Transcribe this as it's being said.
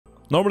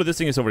Normally this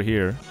thing is over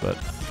here, but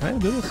can I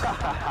do this?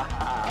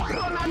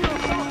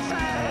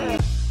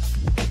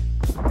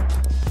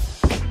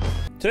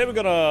 Today we're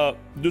gonna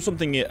do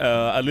something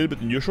a little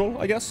bit unusual,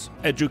 I guess.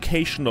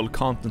 Educational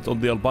content on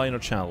the Albino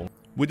channel.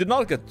 We did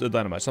not get the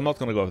dynamite, so I'm not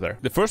gonna go over there.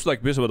 The first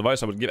piece of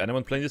advice I would give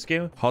anyone playing this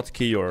game: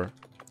 hotkey your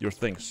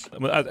things.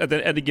 At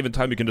any given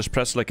time, you can just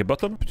press like a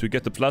button to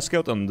get the flask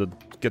out and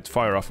get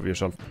fire off of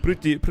yourself.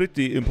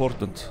 Pretty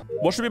important.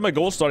 What should be my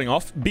goal starting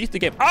off? Beat the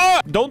game.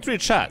 Ah! Don't read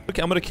chat.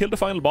 Okay, I'm gonna kill the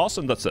final boss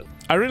and that's it.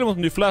 I really want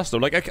a new flask though.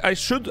 Like I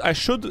should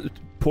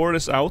pour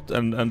this out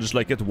and just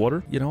like get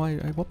water. You know,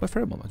 I want my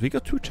pheromone. We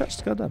got 2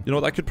 chests, goddamn. You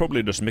know what? I could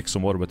probably just mix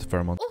some water with the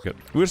pheromone. Okay.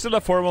 We still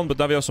have pheromone, but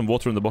now we have some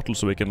water in the bottle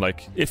so we can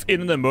like, if in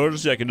an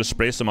emergency, I can just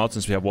spray some out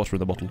since we have water in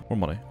the bottle. More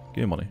money.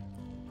 Give me money.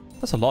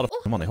 That's a lot of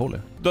money, holy.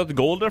 That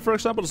gold there, for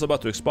example, is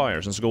about to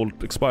expire, since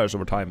gold expires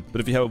over time. But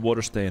if you have a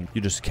water stain,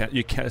 you just can't,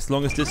 as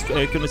long as this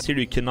icon is here,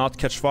 you cannot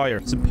catch fire.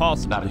 It's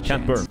impossible, you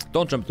can't burn.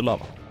 Don't jump into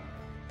lava.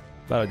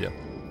 Bad idea.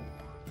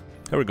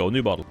 Here we go,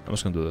 new bottle. I'm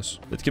just gonna do this.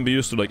 It can be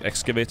used to like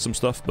excavate some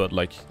stuff, but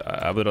like,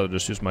 I would rather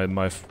just use my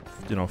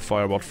you know,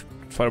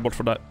 firebolt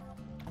for that.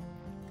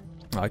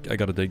 I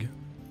gotta dig.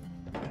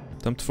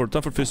 Time for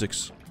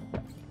physics.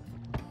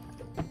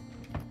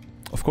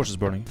 Of course it's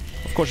burning.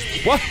 Of course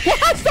it's... What?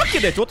 I'm stuck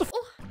in it! What the f...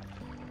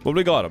 Well,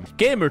 we got him.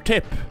 Gamer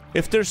tip.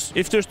 If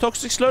there's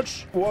toxic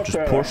sludge, just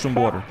pour some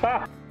water.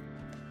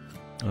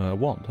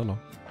 Wand, hello.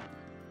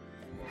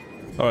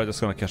 Alright, that's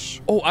gonna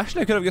catch... Oh,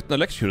 actually I could have gotten an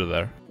electrocutor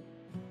there.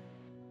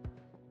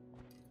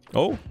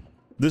 Oh.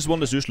 This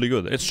one is usually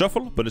good. It's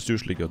shuffle, but it's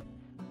usually good.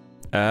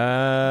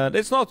 And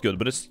it's not good,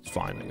 but it's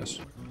fine, I guess.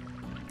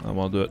 I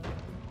wanna do it.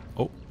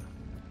 Oh.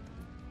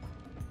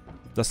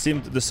 That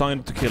seemed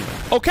designed to kill me.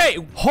 Okay,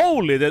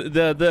 holy, that's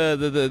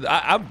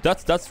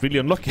really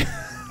unlucky.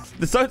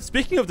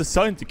 Speaking of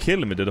designed to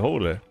kill me,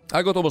 holy.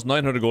 I got almost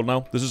 900 gold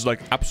now. This is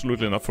like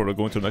absolutely enough for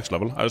going to the next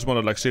level. I just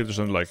want to like see if there's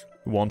any like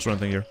wands or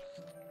anything here,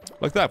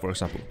 like that, for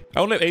example. I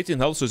only have 18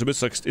 health, so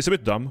it's a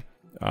bit dumb.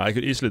 I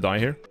could easily die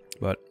here,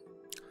 but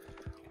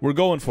we're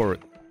going for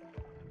it.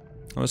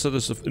 I'm gonna set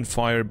this in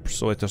fire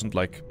so it doesn't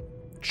like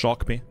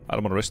shock me. I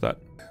don't want to risk that.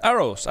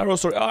 Arrows.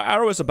 Sorry.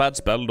 Arrow is a bad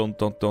spell.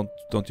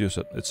 Don't use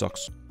it. It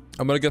sucks.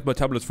 I'm gonna get my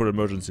tablet for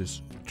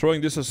emergencies.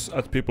 Throwing this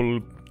at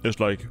people is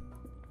like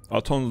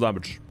a ton of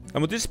damage.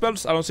 And with these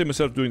spells, I don't see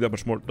myself doing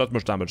that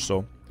much damage.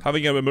 So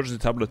having an emergency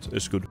tablet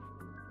is good.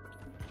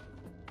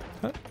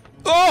 Huh?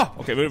 Oh!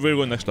 Okay, we're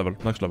going next level.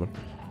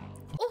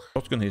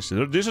 Shotgun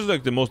history. This is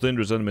like the most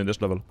dangerous enemy in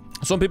this level.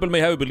 Some people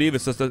may have believe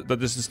it's just that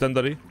this is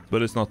Stendari,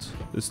 but it's not.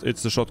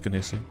 It's the shotgun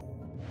history.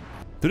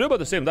 They do about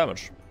the same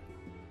damage.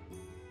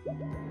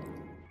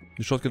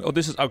 The shotgun. Oh,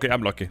 this is okay.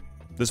 I'm lucky.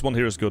 This one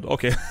here is good.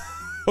 Okay.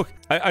 Okay.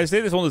 I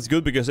say this one is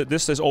good because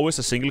this is always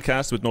a single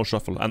cast with no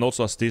shuffle, and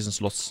also has decent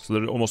slots, so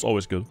they're almost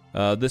always good.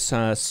 This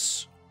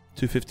has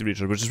 250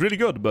 reach, which is really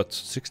good, but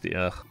 60.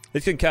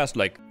 It can cast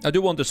like. I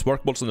do want the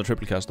spark bolts and the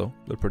triple cast though.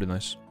 They're pretty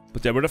nice.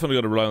 But yeah, we're definitely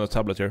gonna rely on the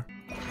tablet here.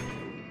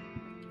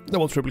 I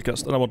want triple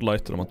cast, and I want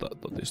light, and I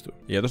want these two.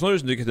 Yeah, there's no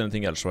reason to get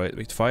anything else, right?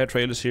 Like, fire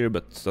trail is here,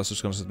 but that's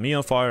just gonna set me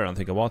on fire, and I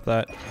think I want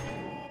that.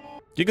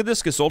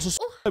 Gigadisc is also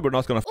we're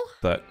not gonna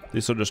that.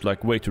 These are just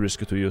like way too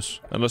risky to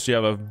use. Unless you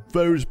have a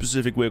very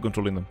specific way of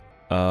controlling them.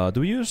 Do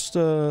we use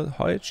the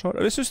high charge?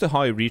 Let's use the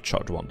high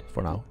recharge one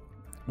for now.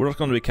 We're not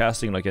gonna be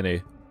casting like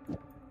any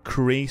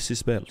crazy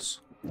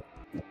spells.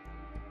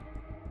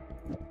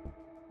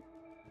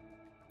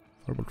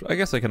 I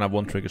guess I can have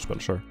one trigger spell,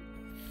 sure.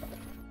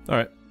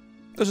 Alright.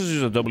 Let's just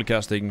use a double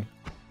casting.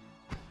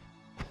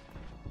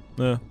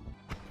 Yeah.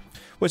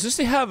 Wait, since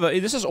they have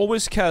this has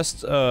always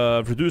cast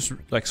reduce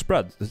like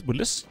spread. Will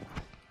this?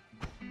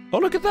 Oh,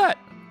 look at that!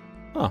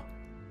 Huh.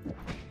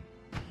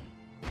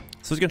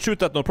 So you can shoot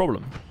that no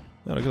problem.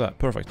 Yeah, look at that.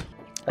 Perfect.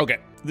 Okay,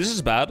 this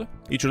is bad.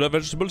 Eat your love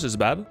vegetables is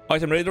bad.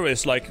 Item Raider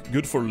is like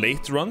good for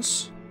late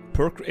runs.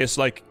 Perk is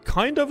like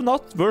kind of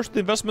not worth the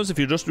investments if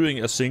you're just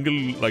doing a single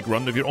like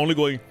run. If you're only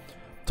going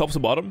top to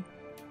bottom.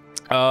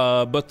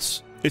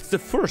 But it's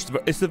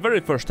the very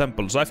first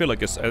temple, so I feel like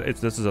this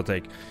is a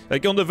take.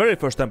 Like on the very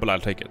first temple, I'll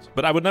take it,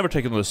 but I would never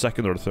take it on the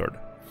second or the third,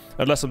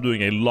 unless I'm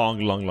doing a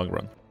long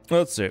run.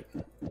 Let's see.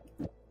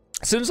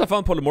 Since I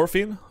found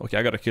polymorphine, okay,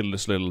 I gotta kill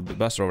this little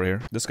bastard over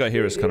here. This guy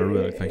here is kind of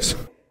ruining things.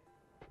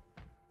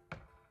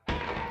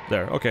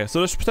 There, okay,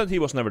 so let's pretend he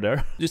was never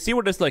there. You see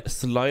where this like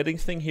sliding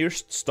thing here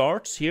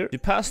starts here? If you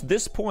pass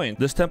this point,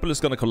 this temple is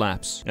gonna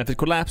collapse. And if it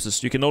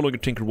collapses, you can no longer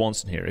tinker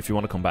once in here if you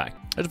want to come back.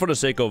 Just for the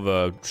sake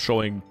of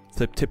showing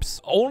tips.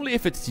 Only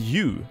if it's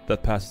you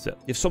that passes it.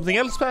 If something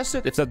else passes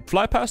it, if that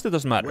fly passed it,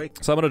 doesn't matter.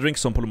 So I'm gonna drink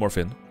some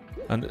polymorphine.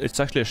 And it's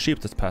actually a sheep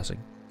that's passing.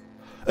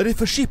 And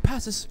if a sheep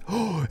passes,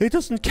 oh, it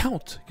doesn't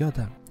count.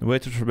 Goddamn.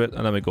 Wait for a bit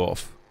and then we go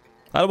off.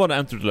 I don't want to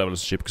enter the level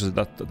as a sheep because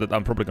that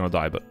I'm probably gonna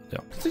die, but yeah.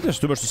 I think there's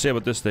too much to say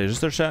about this stage. Is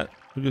there, chat?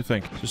 What do you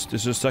think?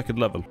 This is second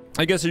level.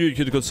 I guess you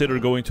could consider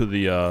going to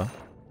the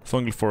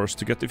fungal forest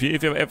to get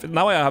if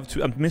now I have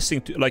two. I'm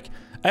missing two. Like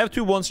I have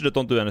two ones that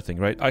don't do anything,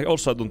 right? I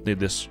also don't need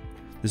this.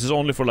 This is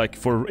only for like,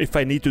 for if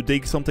I need to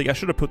dig something. I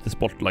should have put this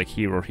bolt like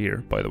here or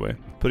here, by the way.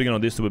 Putting it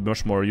on this would be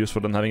much more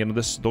useful than having it on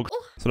this dog.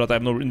 So that I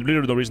have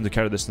literally no reason to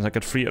carry this, and I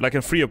can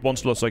free up one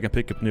slot so I can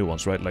pick up new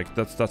ones, right? Like,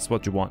 that's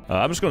what you want.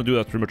 I'm just gonna do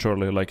that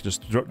prematurely, like,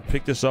 just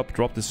pick this up,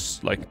 drop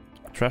this, like,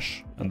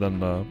 trash, and then,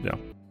 yeah.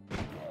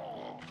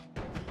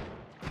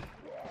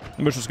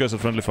 Which just guys at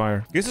friendly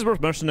fire. I guess it's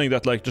worth mentioning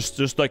that like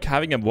just like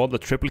having a wand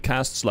that triple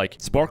casts like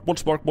spark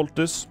bolt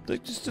this.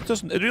 It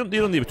doesn't. You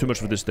don't need too much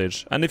for this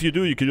stage. And if you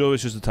do, you could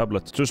always use the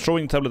tablet. Just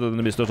throwing the tablet at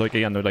enemies does like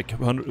again like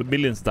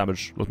millions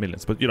damage, not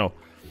millions, but you know,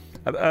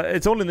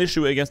 it's only an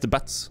issue against the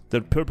bats,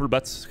 the purple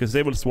bats, because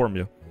they will swarm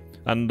you.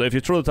 And if you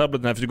throw the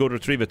tablet and have to go to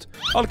retrieve it,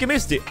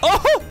 Alchemisti.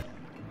 Oh,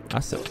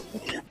 that's it.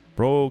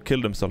 Bro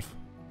killed himself.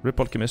 Rip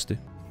Alchemisti.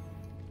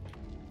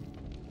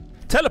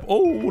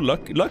 Oh,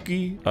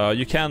 lucky.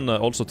 You can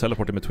also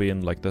teleport in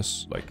between like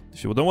this. Like,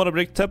 if you don't want to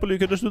break temple, you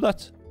can just do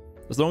that.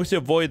 As long as you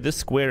avoid this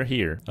square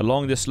here,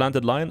 along this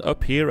slanted line,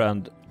 up here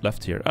and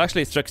left here.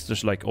 Actually, it stretches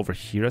just like over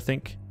here, I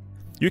think.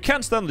 You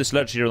can stand on this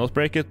ledge here and not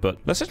break it, but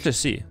let's actually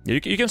see. Yeah,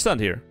 you can stand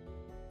here.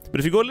 But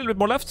if you go a little bit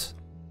more left,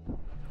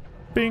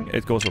 bing,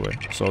 it goes away.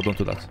 So don't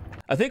do that.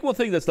 I think one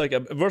thing that's like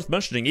worth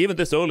mentioning, even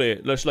this early,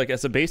 like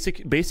as a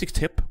basic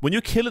tip, when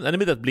you kill an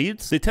enemy that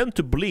bleeds, they tend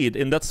to bleed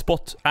in that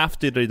spot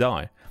after they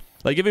die.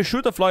 Like, if you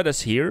shoot a fly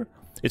that's here,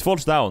 it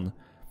falls down.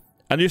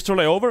 And you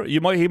fly over, he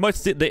might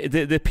still,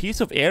 the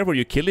piece of air where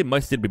you kill him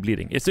might still be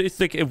bleeding. It's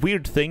like a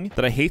weird thing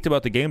that I hate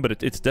about the game,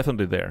 but it's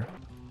definitely there.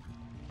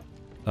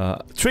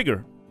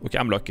 Trigger. Okay,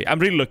 I'm lucky. I'm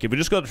really lucky. We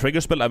just got a trigger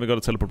spell and we got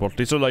a teleport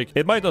portal. So like,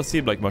 it might not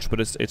seem like much, but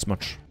it's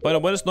much.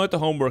 But when is Noita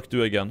homework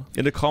due again?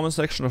 In the comment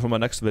section for my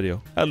next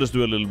video. I'll just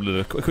do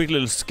a quick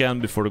little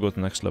scan before we go to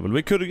the next level.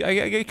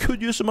 I could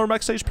use some more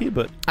max HP,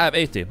 but I have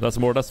 80.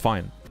 That's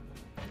fine.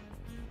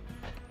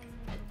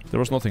 There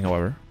was nothing,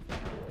 however.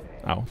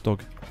 Ow,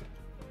 dog.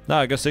 Nah,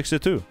 I got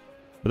 62.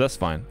 But that's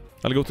fine.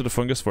 I'll go to the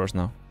fungus first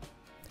now.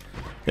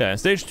 Yeah, in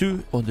stage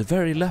 2, on the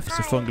very left is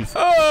a fungal.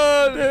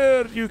 Oh,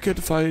 there you can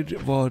find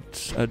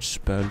wands and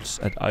spells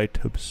and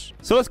items.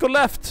 So let's go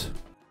left.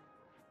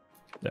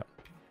 Yeah.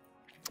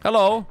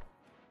 Hello.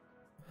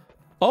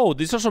 Oh,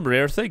 these are some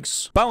rare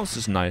things. Bounce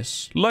is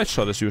nice. Light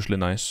shot is usually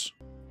nice.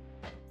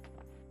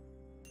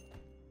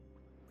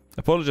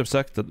 Apology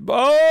accepted.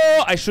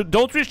 Oh,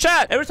 don't reach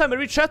chat. Every time I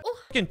reach chat,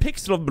 fucking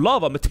pixel of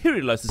lava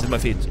materializes in my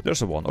feet.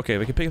 There's a one. Okay,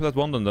 we can pick up that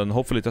one and then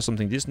hopefully it does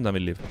something decent and we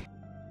leave.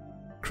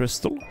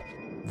 Crystal.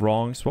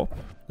 Wrong swap.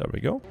 There we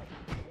go.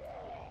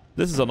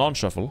 This is a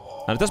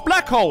non-shuffle. And it has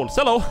black holes.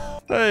 Hello.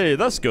 Hey,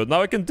 that's good.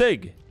 Now I can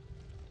dig.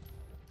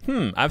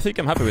 I think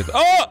I'm happy with it.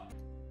 Oh!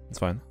 It's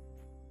fine.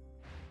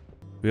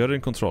 We are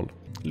in control.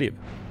 Leave.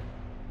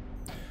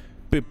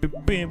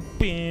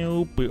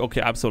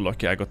 Okay, I'm so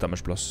lucky I got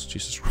damage plus.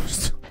 Jesus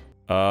Christ.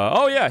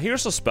 Oh yeah,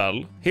 here's a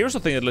spell. Here's a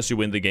thing that lets you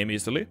win the game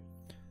easily.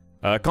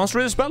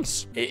 Concentrated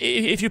spells.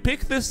 If you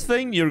pick this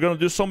thing, you're gonna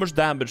do so much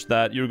damage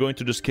that you're going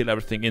to just kill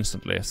everything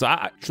instantly. So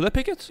should I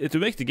pick it? It will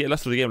make the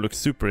rest of the game look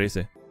super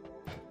easy.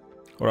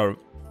 Or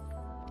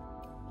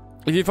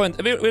if you find,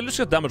 we'll just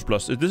get damage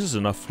plus. This is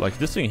enough. Like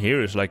this thing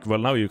here is like, well,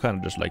 now you kind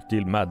of just like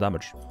deal mad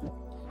damage. Do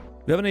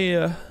you have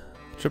any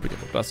triplicate?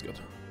 That's good.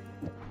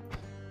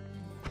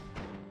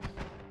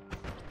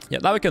 Yeah,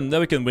 now we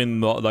can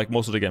win like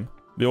most of the game.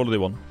 We already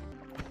won.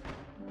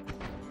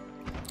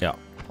 Yeah.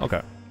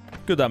 Okay.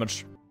 Good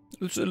damage.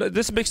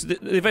 This makes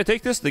if I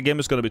take this, the game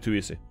is gonna be too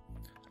easy.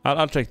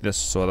 I'll take this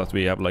so that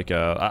we have like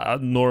a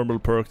normal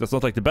perk that's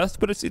not like the best,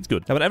 but it's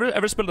good. I mean,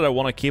 every spell that I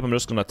want to keep, I'm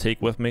just gonna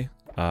take with me,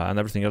 and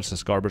everything else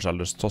is garbage. I'll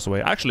just toss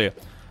away. Actually,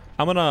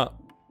 I'm gonna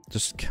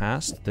just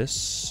cast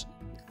this,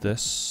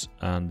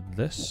 and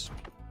this,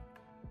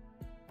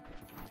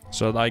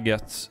 so that I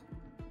get.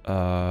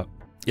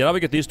 Yeah, now we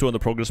get these two on the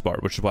progress bar,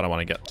 which is what I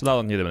want to get. So now I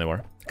don't need them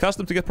anymore. Cast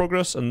them to get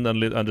progress, and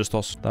then just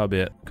toss. That'll be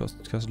it.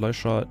 Cast light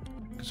shot.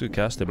 Could you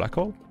cast the black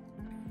hole?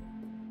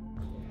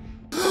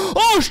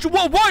 Oh,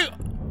 why?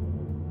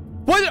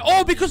 Why?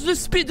 Oh, because of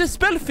the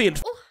spell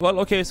field. Well,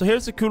 okay, so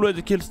here's a cool way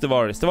to kill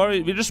Stevari.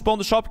 Stevari, we just spawn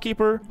the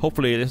shopkeeper.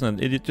 Hopefully it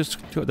isn't. It just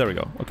there we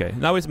go. Okay,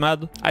 now he's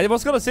mad. I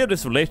was gonna save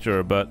this for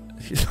later, but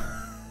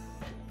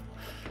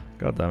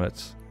god damn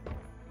it.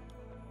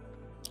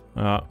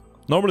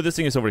 Normally this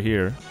thing is over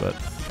here, but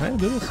can I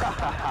do this?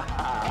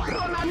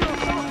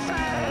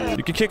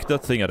 You can kick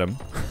that thing at him.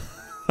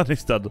 And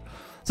he's dead.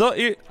 So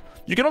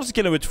you can also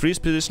kill him with freeze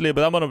previously,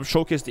 but I'm gonna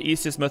showcase the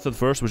easiest method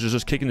first, which is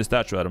just kicking the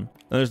statue at him.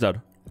 And he's dead.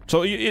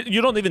 So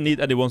you don't even need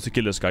anyone to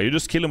kill this guy. You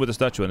just kill him with the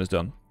statue and it's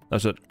done.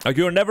 That's it. Like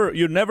you're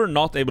never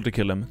not able to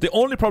kill him. The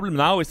only problem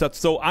now is that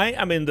I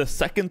am in the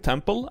second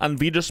temple and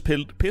we just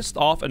pissed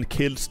off and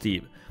killed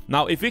Steve.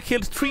 Now if we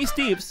killed 3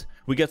 Steves,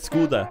 we get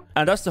Skuda,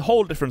 and that's a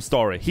whole different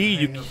story.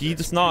 He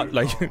does not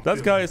like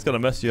that guy is gonna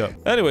mess you up.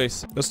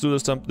 Anyways, let's do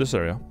this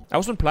area. I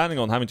wasn't planning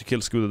on having to kill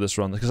Skuda this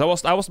run because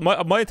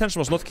my intention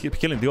was not to keep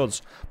killing the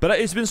odds. But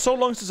it's been so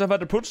long since I've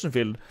had a production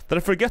field that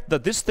I forget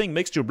that this thing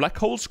makes your black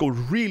holes go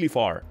really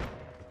far.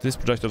 These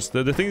projectiles,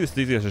 the thing these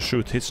guys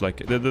shoot hits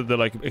like they're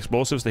like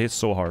explosives. They hit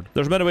so hard.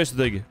 There's many ways to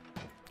dig.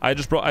 I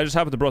just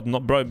happened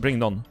to bring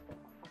none.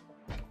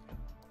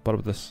 What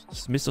about this?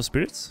 Mist of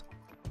Spirits?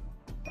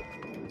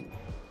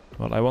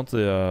 Well, I want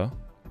the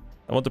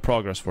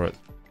progress for it.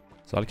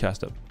 So I'll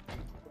cast it.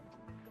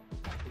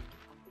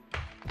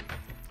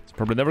 It's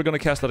probably never gonna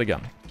cast that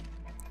again.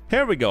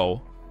 Here we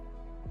go.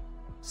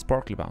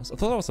 Sparkly Bounce. I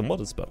thought that was a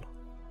modded spell.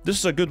 This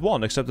is a good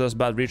one, except it has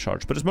bad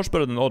recharge, but it's much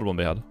better than the other one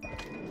we had.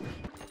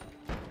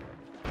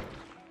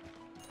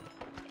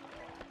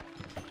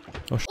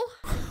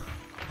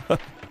 Oh,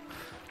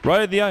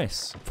 Ride the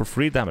ice for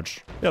free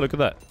damage. Yeah, look at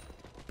that.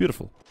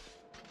 Beautiful.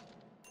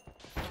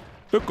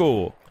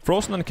 Ukko.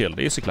 Frozen and killed.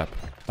 Easy clap.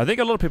 I think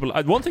a lot of people...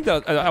 one thing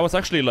that I was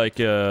actually, like,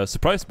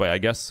 surprised by, I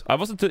guess. I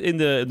wasn't in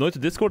the Noita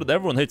Discord that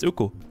everyone hates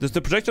Ukko.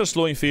 The projectile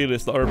slowing field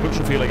is the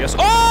repulsion field, I guess.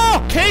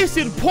 Oh! Case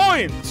in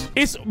point!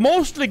 It's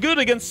mostly good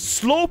against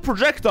slow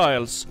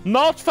projectiles,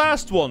 not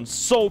fast ones.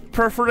 So,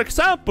 for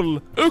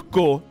example,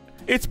 Ukko,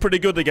 it's pretty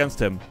good against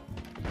him.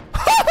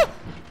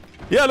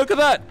 Yeah, look at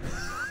that!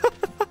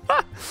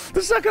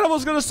 The second I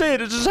was gonna say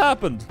it, it just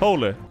happened.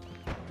 Holy.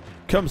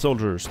 Come,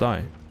 soldiers,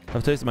 die.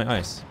 I've tasted my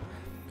ice.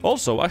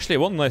 Also, actually,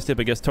 one nice tip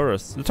against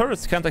turrets. The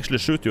turrets can't actually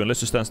shoot you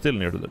unless you stand still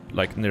near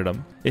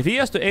them. If he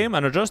has to aim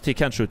and adjust, he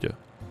can't shoot you.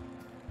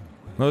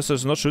 Notice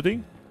there's not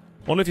shooting.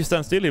 Only if you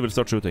stand still, he will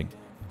start shooting.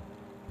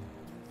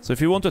 So if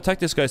you want to attack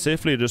this guy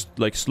safely, just,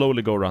 like,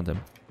 slowly go around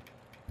him.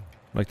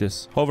 Like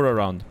this. Hover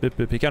around. Bip,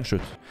 bip, he can't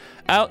shoot.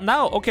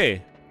 Now,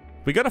 okay.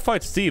 We gotta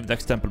fight Steve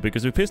next temple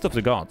because we pissed off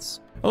the gods.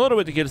 Another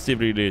way to kill Steve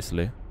really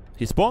easily.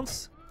 He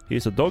spawns.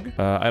 He's a dog.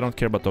 I don't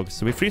care about dogs.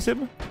 So we freeze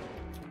him.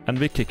 And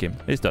we kick him.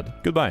 He's dead.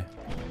 Goodbye.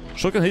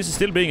 Shotgun, he's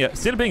still being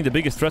the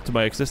biggest threat to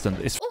my existence.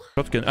 Is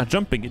shotgun. A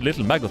jumping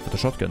little maggot with a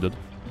shotgun, dude.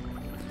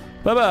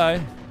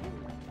 Bye-bye.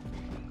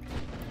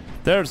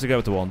 There's the guy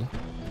with the wand.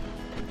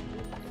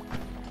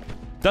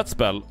 That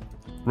spell,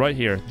 right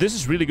here. This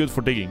is really good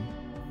for digging.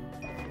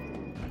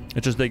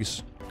 It just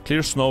digs.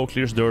 Clears snow,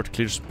 clears dirt,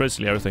 clears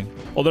basically everything.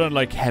 Other than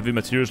like heavy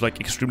materials like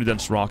extremely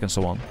dense rock and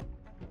so on.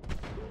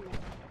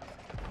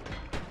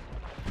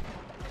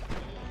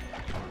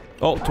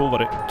 Oh,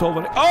 Tolvari.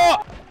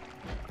 Oh!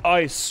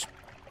 Ice.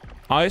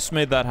 Ice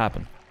made that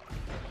happen.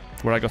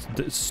 Where I got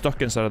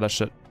stuck inside of that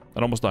shit.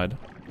 And almost died.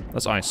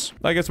 That's ice.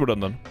 I guess we're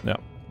done then. Yeah.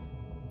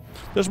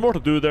 There's more to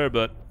do there,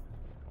 but...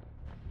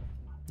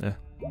 yeah.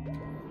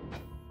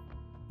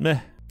 Meh.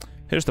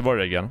 Here's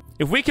Stavari again.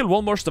 If we kill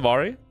one more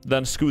Stavari,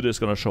 then Scooter is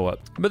gonna show up.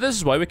 But this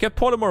is why we kept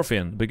Polymorph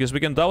in, because we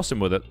can douse him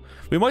with it.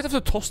 We might have to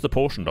toss the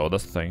potion though,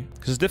 that's the thing.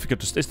 Because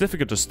it's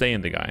difficult to stay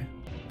in the guy.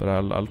 But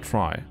I'll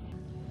try.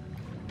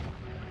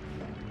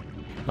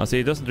 Now see,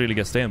 he doesn't really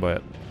get stained by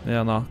it.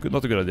 Yeah, no,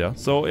 not a good idea.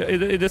 So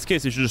in this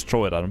case, you should just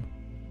throw it at him.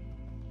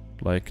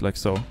 Like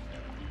so.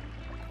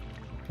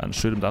 And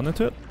shoot him down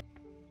into it.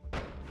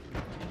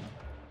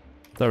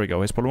 There we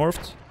go, he's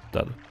polymorphed.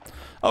 Dead.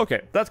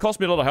 Okay, that cost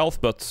me a lot of health,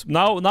 but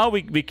now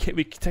we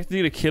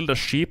technically killed a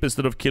sheep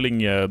instead of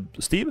killing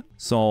Steve.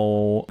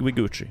 So we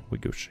Gucci.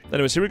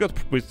 Anyways, here we got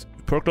with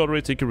perk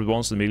lottery, tinker with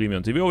once, and melee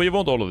immunity. We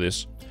want all of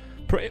this.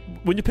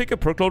 When you pick a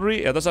perk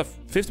lottery, there's a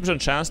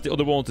 50% chance the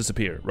other one will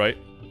disappear, right?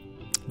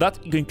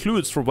 That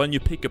includes for when you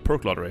pick a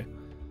perk lottery.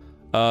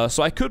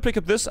 So I could pick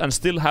up this and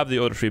still have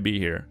the other 3 be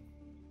here.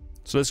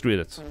 So let's greet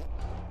it.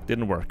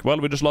 Didn't work. Well,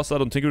 we just lost out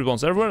on tinker with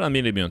once everywhere and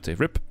melee immunity.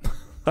 Rip.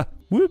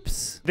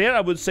 Whoops. There I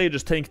would say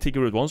just take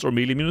tinker with once or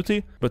melee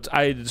immunity, but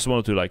I just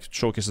wanted to like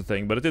showcase the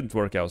thing, but it didn't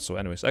work out. So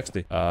anyways,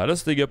 XD.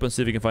 Let's dig up and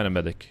see if we can find a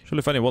medic.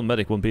 Surely finding one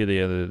medic won't be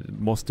the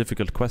most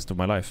difficult quest of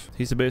my life.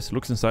 He's the base,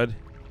 looks inside.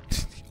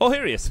 Oh,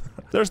 here he is.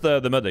 There's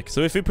the medic. So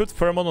if we put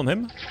pheromone on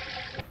him,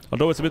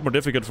 although it's a bit more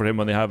difficult for him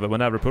when I have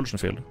repulsion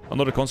field.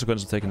 Another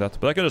consequence of taking that.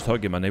 But I can just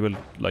hug him and he will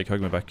like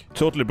hug me back.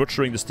 Totally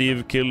butchering the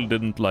Steve kill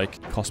didn't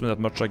like cost me that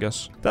much, I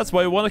guess. That's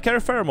why you want to carry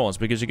pheromones,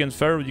 because you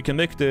can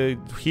make the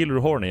healer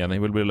horny and he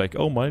will be like,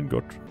 oh my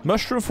god.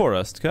 Mushroom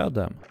forest,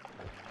 goddamn.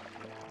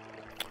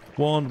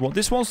 One.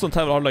 These ones don't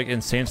have like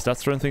insane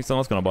stats or anything, so I'm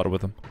not gonna bother with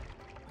them.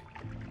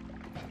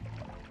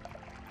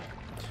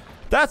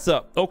 That's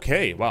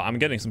okay. Wow, I'm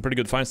getting some pretty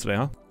good finds today,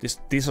 huh?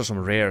 These are some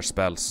rare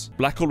spells.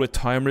 Black hole with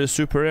timer is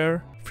super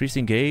rare.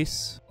 Freezing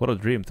gaze. What a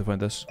dream to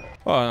find this.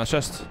 Oh, and a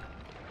chest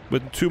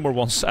with 2 more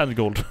ones and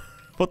gold.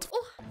 What?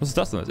 What's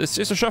that? It's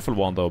a shuffle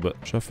wand though, but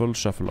shuffle.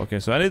 Okay,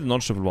 so I need a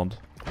non-shuffle wand.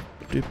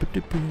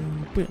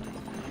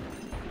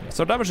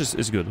 So damage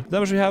is good.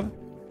 Damage we have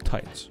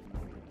tight.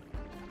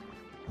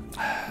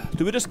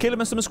 Do we just kill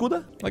him as a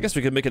Skuda? I guess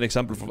we can make an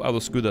example out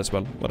of Skuda as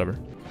well. Whatever.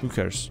 Who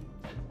cares?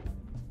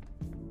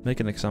 Make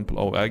an example.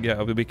 Oh,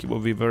 yeah,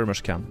 we very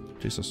much can.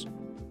 Jesus.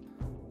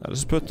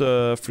 Let's put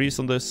freeze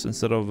on this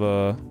instead of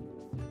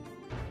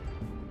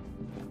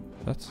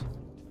that.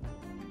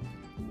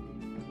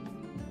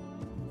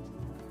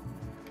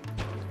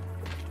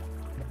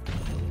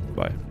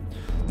 Bye.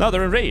 Now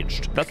they're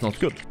enraged. That's not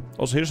good.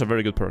 Also, here's a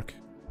very good perk.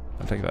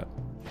 I'll take that.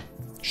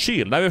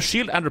 Shield. Now you have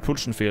shield and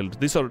repulsion field.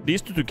 These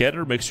 2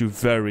 together makes you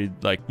very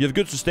like you have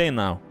good sustain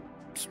now.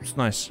 It's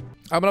nice.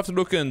 I'm gonna have to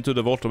look into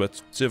the vault a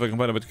bit, see if I can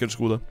find a way to kill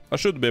Skoda. I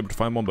should be able to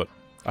find one, but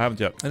I haven't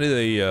yet. I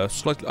need a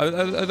slightly.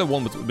 I need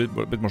one with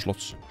a bit more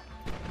slots.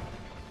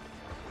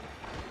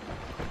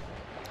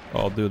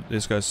 Oh, dude,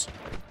 these guys.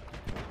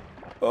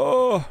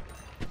 Oh!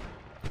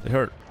 They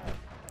hurt.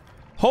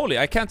 Holy,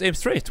 I can't aim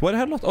straight. Why the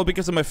hell not? Oh,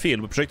 because of my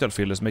field. My projectile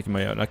field is making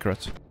my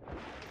accurate.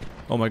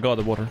 Oh my god,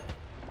 the water.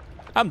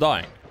 I'm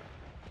dying.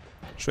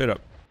 Straight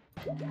up.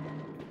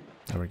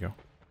 There we go.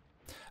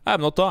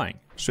 I'm not dying.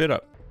 Straight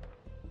up.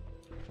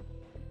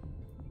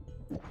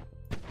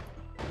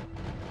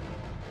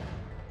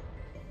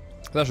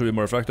 That should be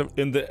more effective.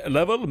 In the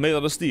level made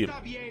out of steel.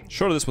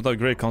 Surely this would have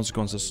great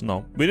consequences.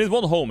 No. We need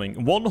one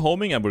homing. One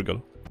homing and we're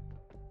good.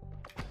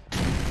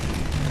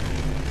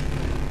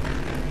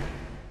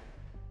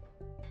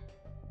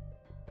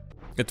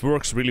 It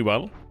works really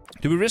well.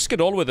 Do we risk it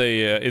all with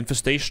a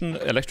infestation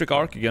electric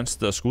arc against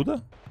the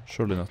Skoda?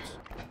 Surely not.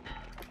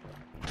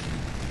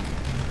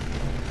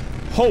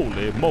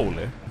 Holy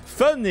moly.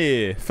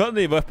 Funny!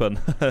 Funny weapon.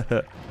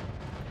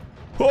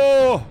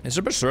 Oh! Is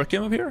there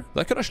Berserkium up here?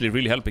 That could actually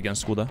really help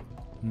against Skoda.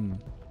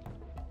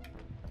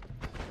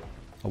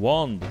 A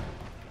wand.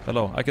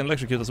 Hello, I can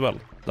electrocute as well.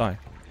 Die.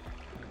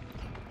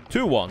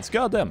 2 wands,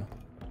 goddamn.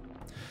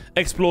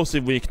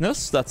 Explosive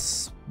weakness,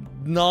 that's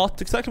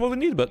not exactly what we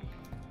need, but...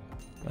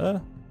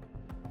 Ah!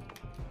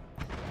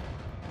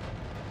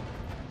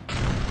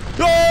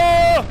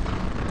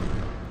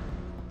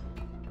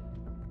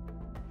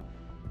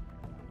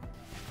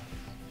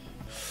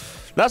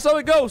 That's how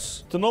it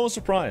goes, to no one's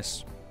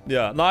surprise.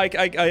 Yeah, no, I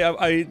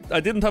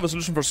didn't have a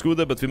solution for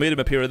Skoda, but we made him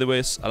appear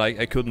anyways, and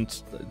I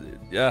couldn't...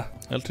 yeah,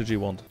 LTG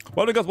wand.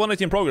 Well, we got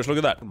 118 progress, look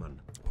at that.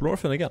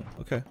 Polorphin again,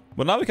 okay.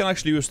 Well, now we can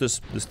actually use this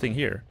thing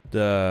here.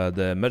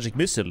 The magic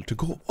missile to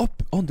go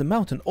up on the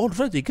mountain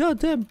already,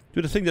 goddamn.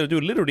 Do the thing that I do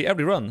literally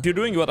every run. If you're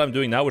doing what I'm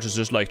doing now, which is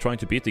just like trying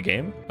to beat the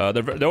game, all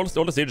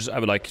the stages, I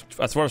would like,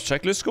 as far as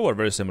checklists go, are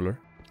very similar.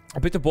 I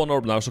picked up 1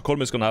 orb now, so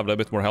Colmy's gonna have a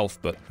bit more health,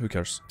 but who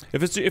cares?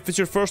 If it's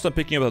your first time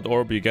picking up that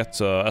orb, you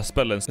get a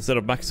spell instead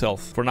of max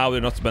health. For now,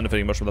 you're not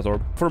benefiting much from that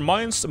orb. For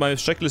mines, my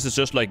checklist is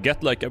just like,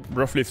 get like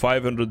roughly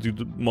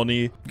 500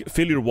 money,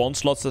 fill your wand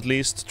slots at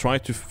least, try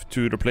to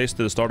replace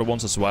the starter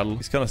ones as well.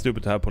 It's kind of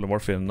stupid to have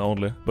polymorphin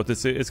only, but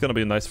it's gonna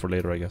be nice for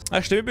later, I guess.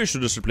 Actually, maybe we should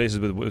just replace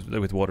it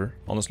with water,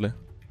 honestly.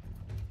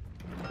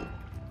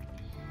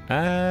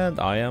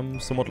 And I am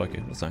somewhat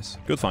lucky. That's nice.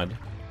 Good find.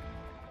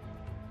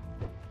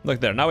 Look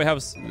there, now we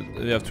have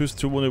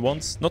two new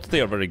ones. Not that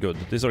they are very good,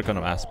 these are kind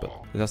of ass, but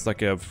it has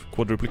like a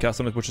quadruple cast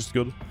on it, which is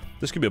good.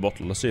 This could be a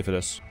bottle, let's see if it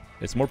is.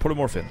 It's more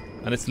polymorphin,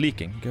 and it's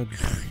leaking. God,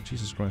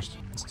 Jesus Christ.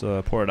 Let's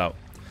pour it out.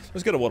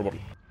 Let's get a water bottle.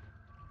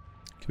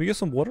 Can we get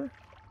some water?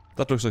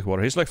 That looks like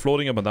water. He's like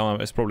floating up and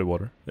down, it's probably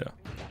water, yeah.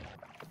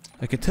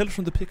 I can tell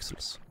from the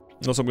pixels.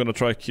 Also, I'm gonna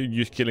try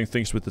killing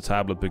things with the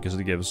tablet because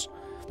it gives...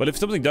 Well, if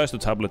something dies to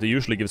the tablet, it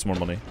usually gives more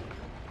money.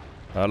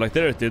 Like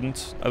there it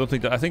didn't. I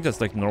think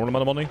that's like normal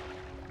amount of money.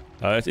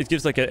 It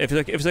gives like if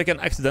it's like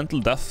an accidental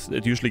death,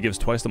 it usually gives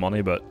twice the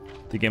money, but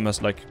the game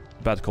has like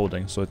bad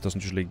coding, so it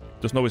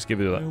doesn't always give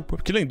you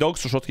that. Killing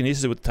dogs or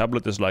shotkinesis with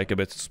tablet is like a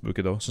bit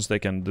spooky though, since they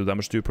can do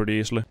damage to you pretty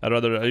easily. I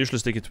usually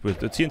stick it with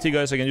the TNT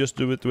guys. I can just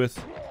do it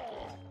with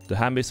the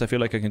Hambies. I feel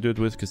like I can do it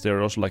with because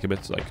they're also like a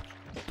bit like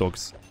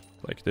dogs.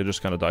 Like they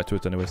just kind of die to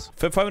it anyways.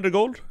 500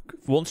 gold,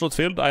 1 slot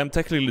filled. I am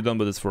technically done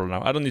with this for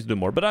now. I don't need to do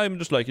more, but I'm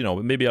just like, you know,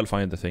 maybe I'll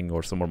find the thing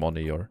or some more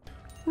money or.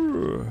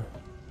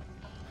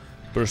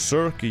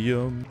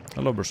 Berserkium.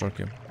 I love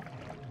Berserkium.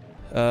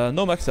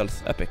 No max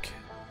health. Epic.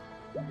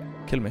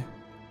 Kill me.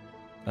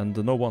 And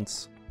no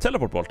once.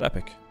 Teleport bolt.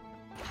 Epic.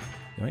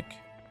 Yoink.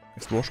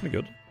 Explosion.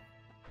 Good.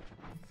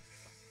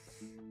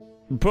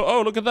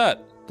 Oh, look at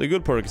that. The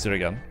good perk is here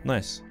again.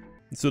 Nice.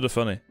 Let's do the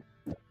funny.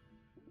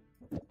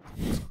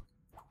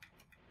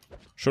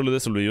 Surely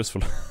this will be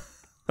useful.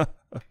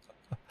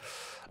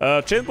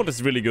 Chain bolt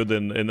is really good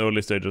in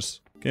early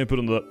stages. Can you put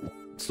on the...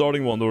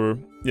 starting one, or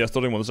yeah,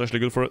 starting one is actually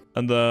good for it.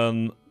 And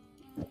then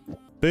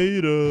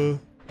beta.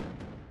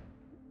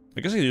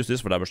 I guess I could use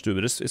this for damage too,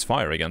 but it's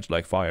fire against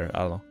like fire. I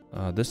don't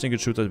know. This thing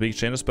could shoot at big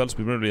chain of spells.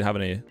 We don't really have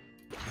any.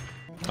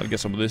 I'll get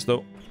some of this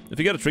though. If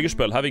you get a trigger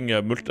spell, having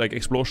like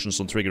explosions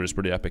on trigger is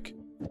pretty epic.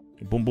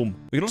 Boom boom.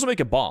 We can also make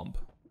a bomb.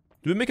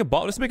 Do we make a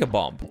bomb? Let's make a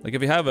bomb. Like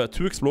if we have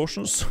 2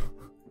 explosions.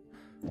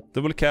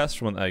 Double cast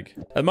from an egg.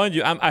 And mind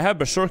you, I have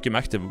Berserkium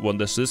active on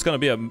this, so it's gonna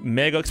be a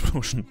mega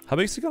explosion. How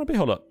big is it gonna be?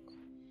 Hold up.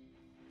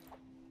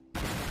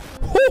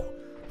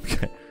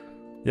 Okay.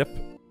 Yep.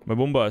 My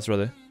Boomba is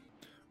ready.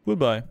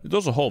 Goodbye. It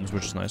also homes,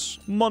 which is nice.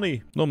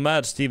 Money. No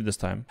Mad Steve this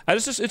time.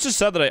 It's just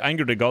sad that I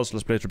angered the gods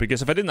last playthrough,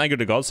 because if I didn't anger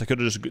the gods, I could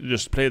have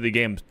just played the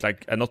game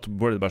like and not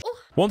worried about it.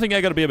 One thing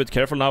I gotta be a bit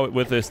careful now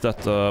with is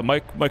that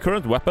my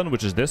current weapon,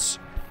 which is this,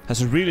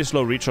 has a really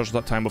slow recharge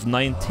time of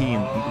 19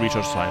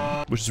 recharge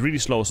time, which is really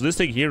slow. So this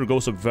thing here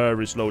goes up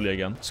very slowly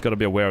again. Just gotta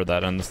be aware of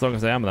that, and as long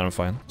as I am, then I'm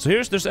fine. So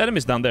there's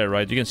enemies down there,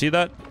 right? You can see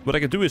that. What I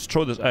can do is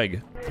throw this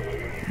egg.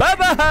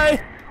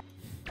 Bye-bye!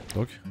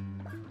 Dog.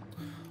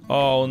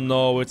 Oh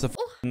no, it's a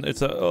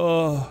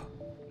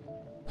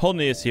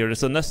honey is here.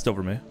 There's a nest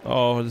over me.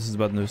 Oh, this is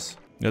bad news.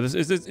 Yeah, this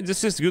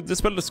is good. This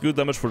spell is good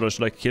damage for just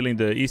like killing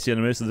the easy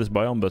enemies in this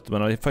biome, but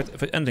when I fight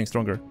anything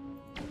stronger,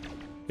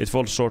 it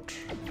falls short.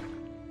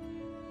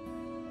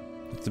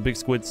 It's the big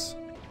squids.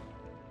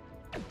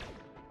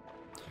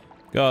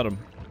 Got him.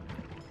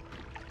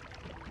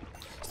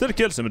 Still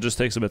kills him, it just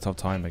takes a bit of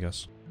time, I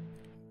guess.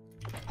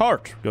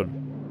 Heart! Good.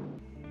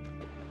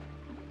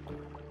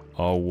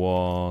 A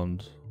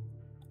wand.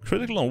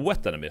 Critical on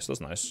wet enemies,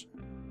 that's nice.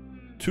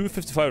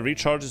 255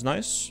 recharge is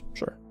nice.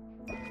 Sure.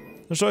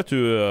 Let's try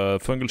to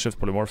fungal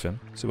shift polymorphin.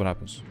 See what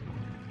happens.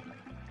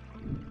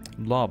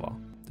 Lava.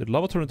 Did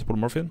lava turn into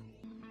polymorphin?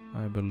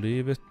 I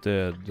believe it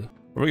did.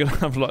 Are we gonna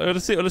have lava?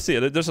 Let's see.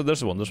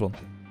 There's one.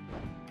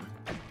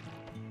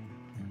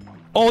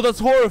 Oh, that's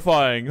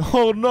horrifying!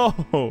 Oh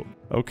no!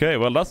 Okay,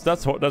 well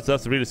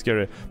that's really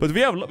scary. But we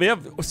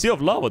have Sea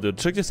of Lava, dude.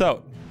 Check this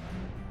out.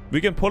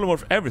 We can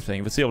polymorph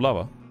everything with Sea of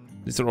Lava.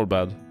 These are all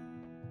bad.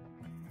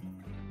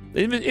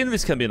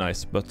 Invis can be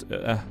nice, but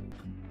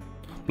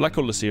Black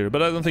Hole is here.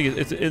 But I don't think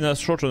it's in a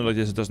short run like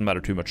this. It doesn't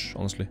matter too much,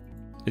 honestly.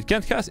 It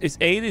can't cast. It's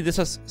 80. This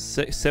has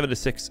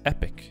 76.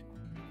 Epic.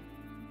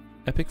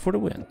 Epic for the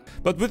win.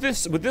 But with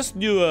this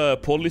new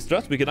poly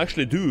strat, we can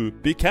actually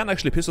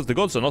piss off the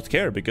gods and not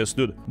care, because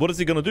dude, what is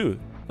he gonna do?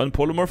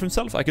 Unpolymorph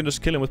himself? I can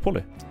just kill him with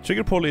poly.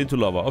 Trigger poly into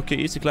lava. Okay,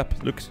 easy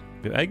clap. Look,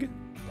 we have egg.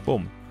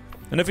 Boom.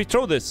 And if we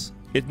throw this,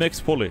 it makes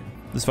poly.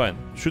 It's fine.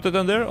 Shoot it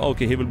down there.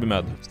 Okay, he will be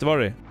mad.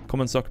 Stevari,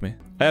 come and suck me.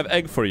 I have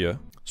egg for you.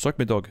 Suck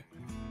me, dog.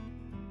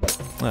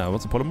 Ah,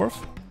 what's a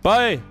polymorph?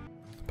 Bye,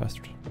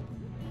 bastard.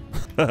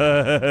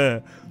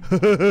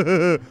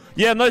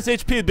 Yeah, nice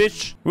HP,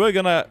 bitch. We're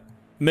gonna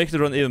make the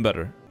run even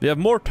better. We have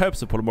more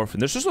types of polymorphin.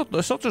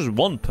 There's not just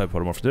one type of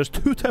polymorphin. There's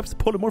 2 types of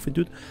polymorphin,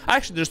 dude.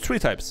 Actually, there's 3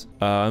 types.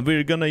 And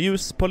we're gonna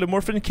use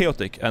polymorphin,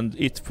 chaotic, and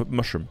eat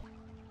mushroom.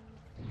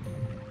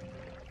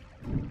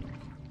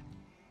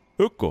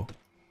 Ukko.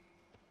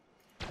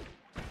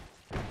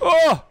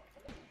 Oh!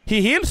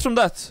 He heals from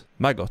that.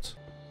 Maggot.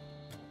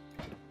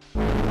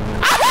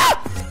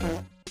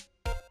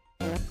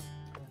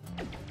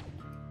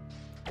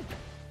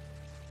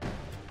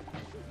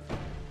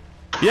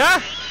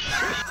 Yeah?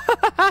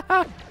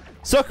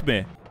 Suck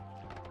me.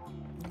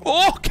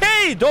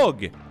 Okay,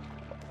 dog.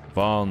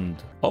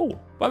 Wand. Oh,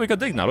 wow, we can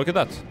dig now. Look at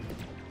that.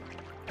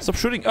 Stop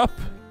shooting up.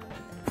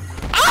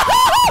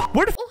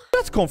 Where the f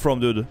did that come from,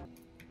 dude?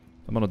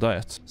 I'm on a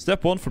diet.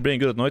 Step 1 for being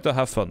good at Noita,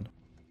 have fun.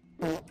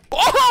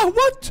 Oh,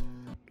 what?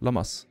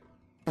 Llamas.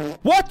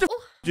 What the f,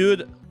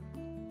 dude?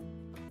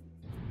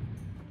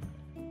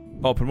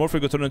 Oh,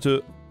 polymorphin got turned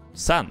into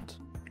sand.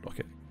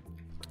 Okay.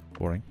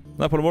 Boring.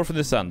 Now polymorphin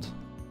is sand.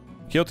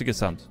 Chaotic is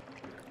sand.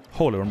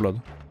 Holy warm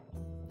blood.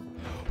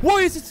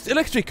 Why is it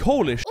electric?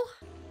 Holy sh...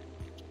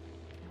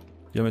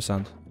 Yummy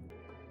sand.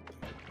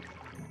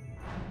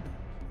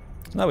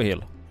 Now we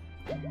heal.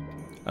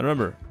 And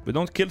remember, we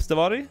don't kill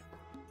Stevari.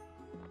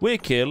 We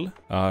kill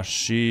a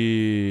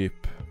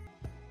sheep.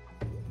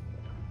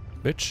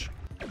 Bitch.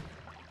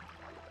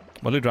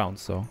 Well, it drowned,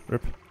 so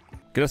rip.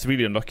 Okay, that's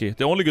really unlucky.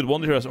 The only good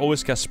one here is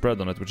always cast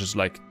spread on it, which is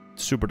like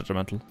super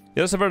detrimental.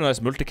 Yeah, that's a very nice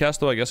multicast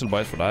though. I guess I'll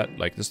buy it for that.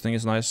 Like, this thing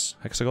is nice.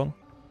 Hexagon.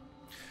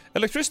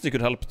 Electricity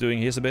could help doing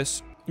his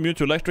base. Immune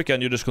to electric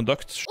and you just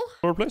conduct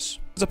over place.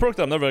 It's a perk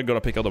that I'm never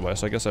gonna pick otherwise,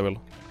 so I guess I will.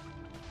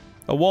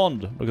 A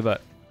wand. Look at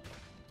that.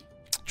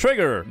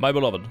 Trigger, my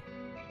beloved.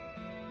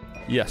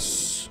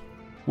 Yes.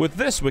 With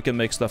this we can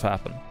make stuff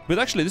happen. But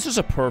actually, this is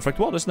a perfect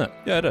wand, isn't it?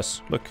 Yeah, it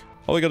is. Look.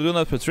 All we gotta do now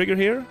is put trigger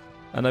here.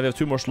 And then we have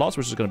 2 more slots,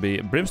 which is gonna be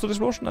brimstone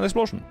explosion and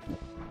explosion.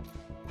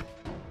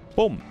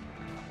 Boom.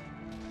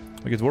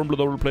 We get warm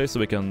blood over the place so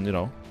we can, you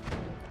know,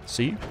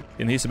 see.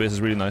 Inhisa base is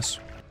really nice.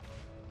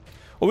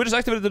 Oh, we just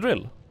activated the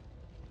drill.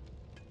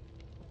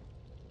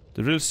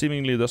 The drill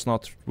seemingly does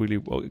not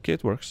really... Okay,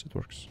 it works. It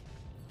works.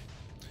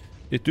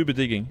 It do be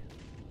digging.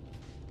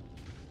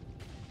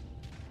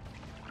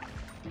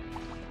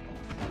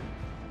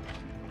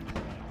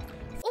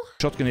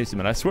 Shotgun hits him,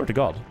 and I swear to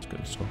God.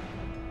 Let's go.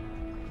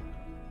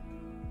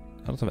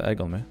 I don't have an egg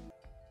on me.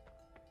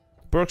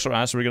 Perks are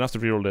ass, so we're gonna have to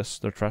reroll this.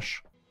 They're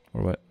trash.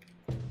 Or wait.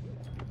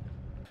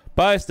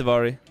 Bye,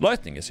 Stevari.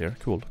 Lightning is here.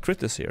 Cool.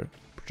 Crit is here.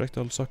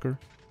 Projectile sucker.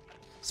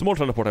 Small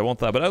teleport, I want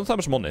that, but I don't have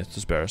much money to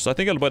spare. So I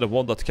think I'll buy the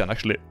one that can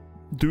actually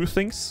do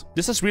things.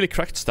 This has really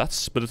cracked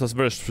stats, but it has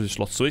very few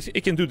slots. So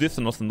it can do this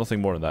and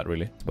nothing more than that,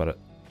 really. That's about it.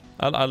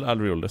 I'll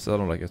reroll this. I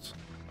don't like it.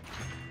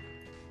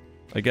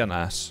 Again,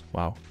 ass.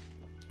 Wow.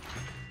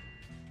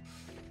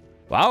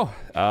 Wow.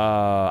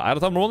 I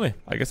don't have more money.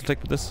 I guess I'll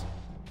take this.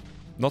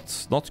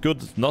 Not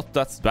good. Not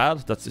that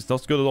bad. It's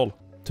not good at all.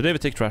 Today we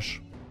take trash.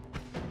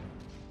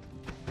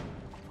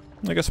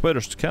 I guess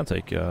spiders can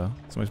take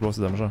some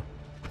explosive damage, huh?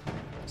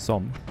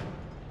 Some.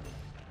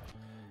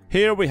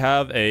 Here we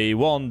have a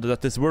wand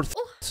that is worth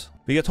it.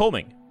 We get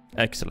homing.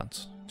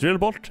 Excellent. Drill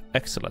bolt.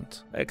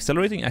 Excellent.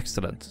 Accelerating.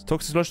 Excellent.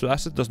 Toxic sludge to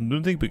acid doesn't do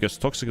anything because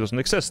toxic doesn't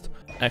exist.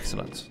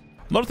 Excellent.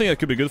 Another thing that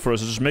could be good for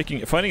us is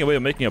just finding a way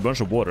of making a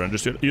bunch of water and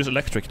just use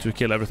electric to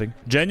kill everything.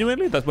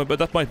 Genuinely,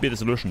 that might be the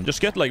solution.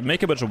 Just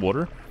make a bunch of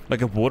water,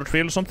 like a water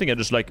trail or something, and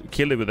just like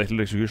kill it with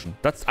electrocution.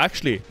 That's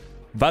actually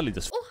valid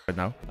as right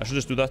now. I should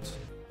just do that.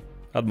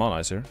 Add mana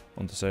ice here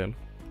on the sail.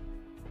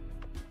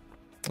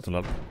 That's a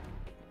lot.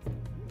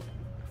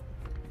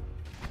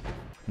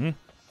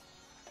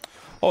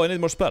 Oh, I need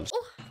more spells.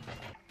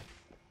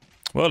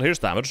 Well, here's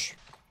damage.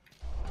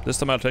 This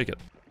time I'll take it.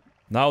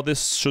 Now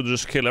this should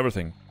just kill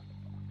everything.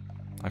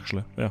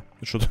 Actually, yeah,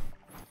 it should.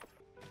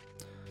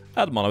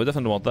 Add mana, we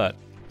definitely want that.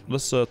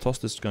 Let's toss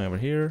this guy over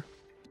here.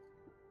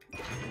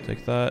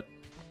 Take that.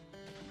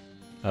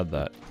 Add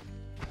that.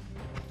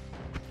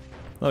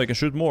 Now we can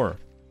shoot more.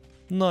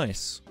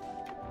 Nice.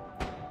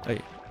 Hey.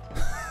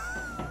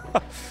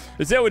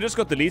 You see how we just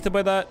got deleted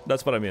by that?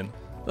 That's what I mean.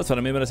 That's what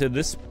I mean when I say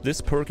this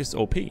perk is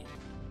OP.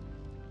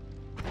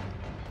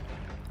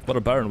 What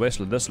a barren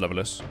wasteland this level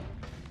is.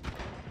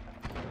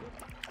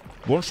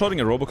 One-shotting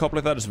a Robocop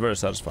like that is very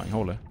satisfying,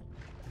 holy.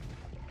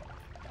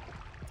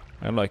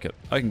 I like it.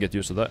 I can get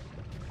used to that.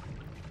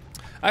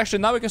 Actually,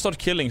 now we can start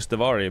killing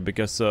Stevari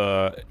because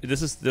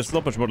there's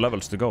not much more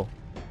levels to go.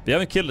 We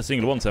haven't killed a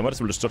single one, so I might as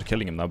well just start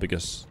killing him now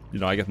because, you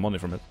know, I get money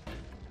from it.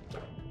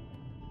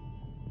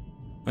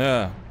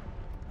 Yeah.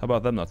 How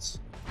about them nuts?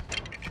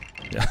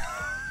 Yeah.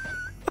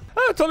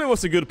 I told you it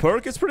was a good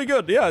perk. It's pretty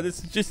good. Yeah,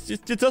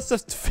 it does a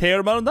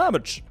fair amount of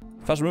damage.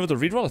 Fast movement or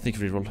reroll? I think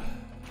reroll.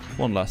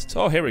 One last.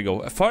 Oh, here we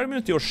go. Fire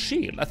immunity or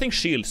shield? I think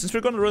shield. Since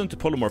we're gonna run into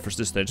polymorphs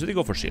this stage, we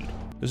go for shield.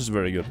 This is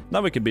very good.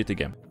 Now we can beat the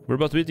game. We're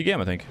about to beat the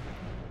game, I think.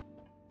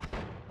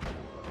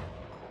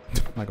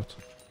 My god.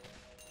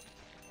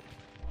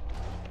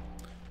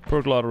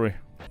 Perk lottery.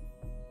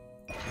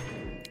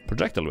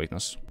 Projectile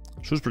weakness.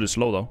 Shoots pretty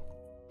slow though.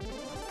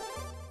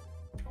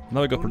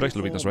 Now we got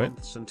projectile weakness, right?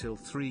 Until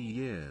 3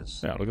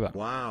 years. Yeah, look at that.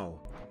 Wow.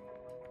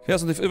 Yeah,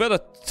 so if we had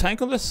a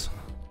tank on this.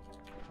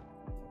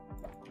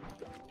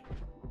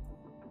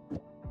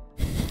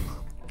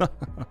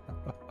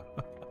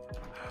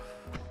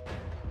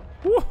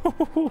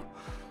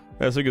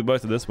 Yeah, say goodbye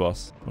to this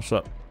boss. What's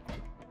up?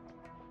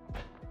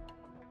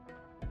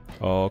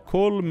 Oh,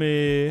 call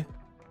me.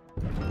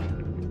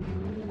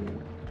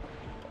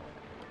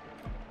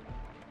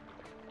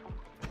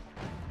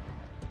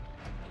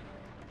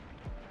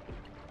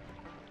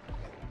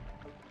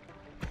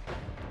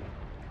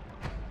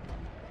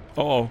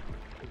 Uh-oh.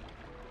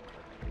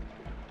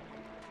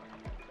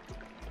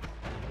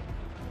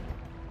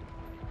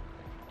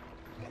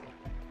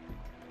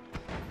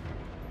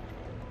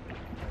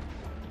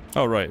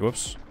 Oh, right.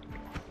 Whoops.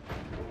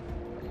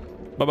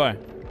 Bye-bye.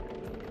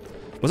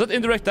 Was that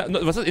indirect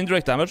no, was that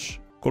indirect damage?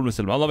 Call me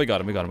still. Oh, no, we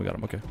got him.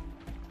 Okay.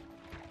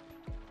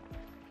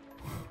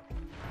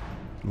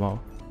 Wow.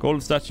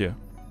 Gold statue.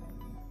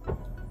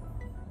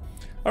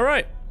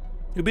 Alright.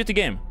 You beat the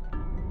game.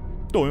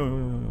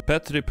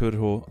 Petri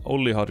Purho,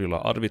 Olli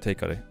Harjula, Arvi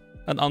Teikari,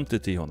 and Antti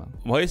Tihonen.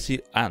 Why is he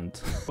and?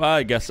 Well,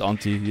 I guess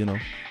Antti, you know.